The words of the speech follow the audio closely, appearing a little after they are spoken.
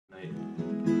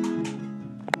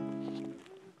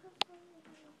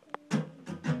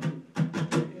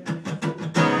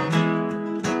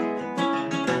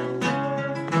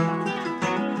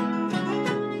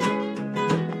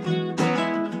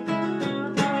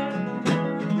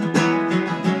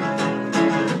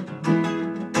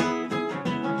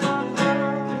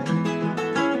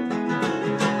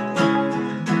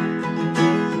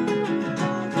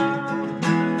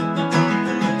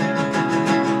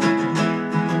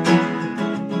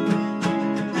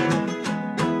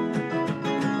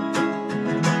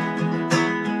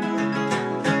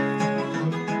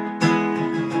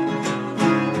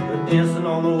Dancing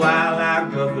on the wild like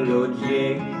Buffalo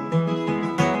Jack.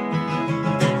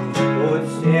 Oh,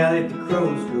 it's sad that the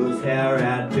crows grow his hair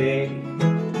right back.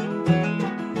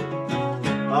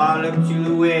 All up to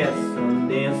the west, sun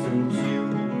dancing too.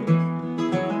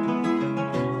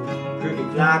 Crooked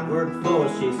clockwork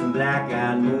force chasing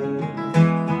black-eyed moon.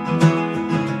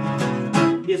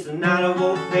 It's a night of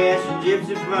old-fashioned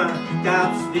gypsy fun.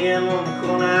 Cops stand on the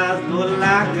corner, eyes loaded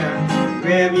like a gun.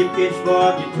 Grab your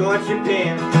pitchfork, your torch, your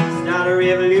pen. Not a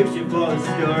revolution for the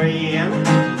story end.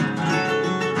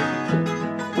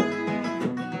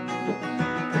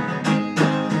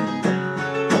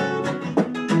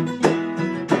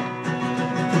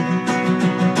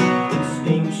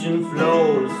 Extinction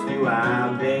flows through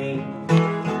our veins.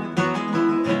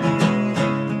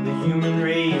 The human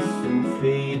race soon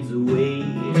fades away,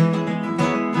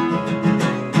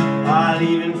 all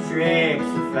leaving tracks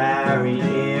of fiery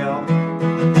hell.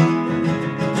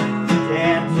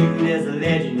 There's a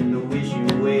legend in the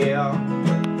wishing well,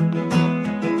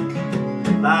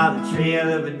 by the trail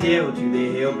of a devil to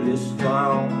the helpless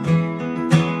fawn.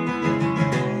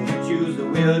 Choose the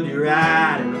will to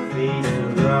ride in the face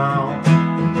of wrong.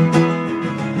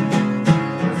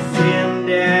 Send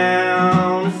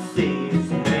down a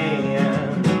safe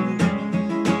man,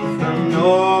 for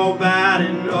nobody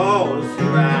knows who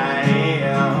I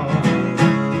am.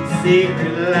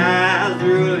 Secret lies,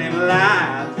 ruling lies.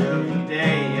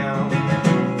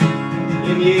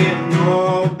 Yeah,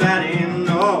 nobody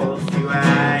knows who I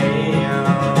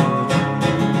am.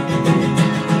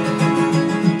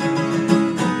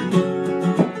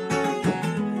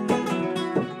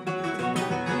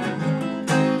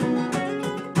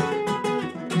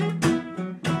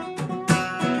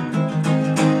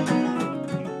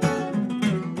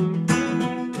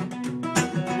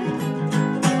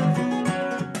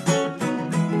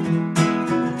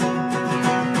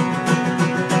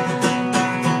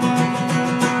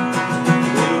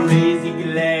 Raise your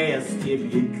glass, tip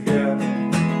your cup.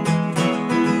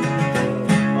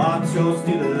 Our toast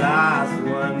to the last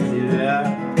ones you love.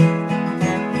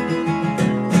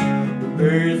 The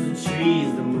birds, the trees,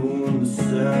 the moon, the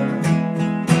sun.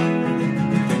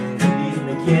 These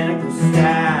mechanical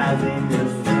stars, they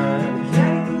must run.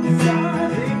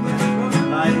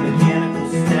 Like mechanical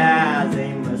stars,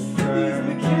 they must run.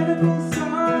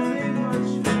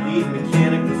 These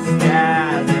mechanical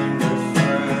stars, they must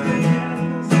run.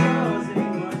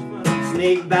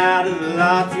 Snake bow to the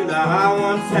law, to the heart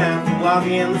one time. Walk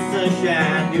in the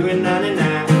sunshine, doing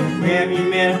 99. Grab your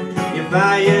medal, you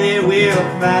violate will.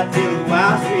 Fight till the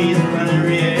wild streets running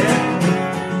red.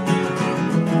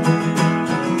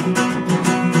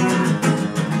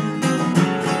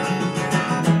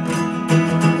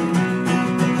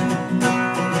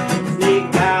 Snake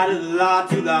bow to the law,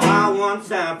 to the heart one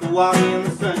time. For walking in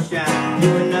the sunshine,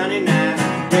 doing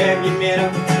 99. Grab your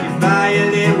medal, you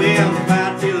violate will.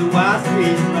 Fight till the wild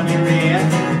streets running red.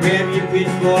 Grab your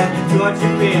pitchfork, your torch,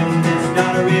 your pen.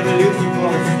 Start a revolution for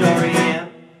a story.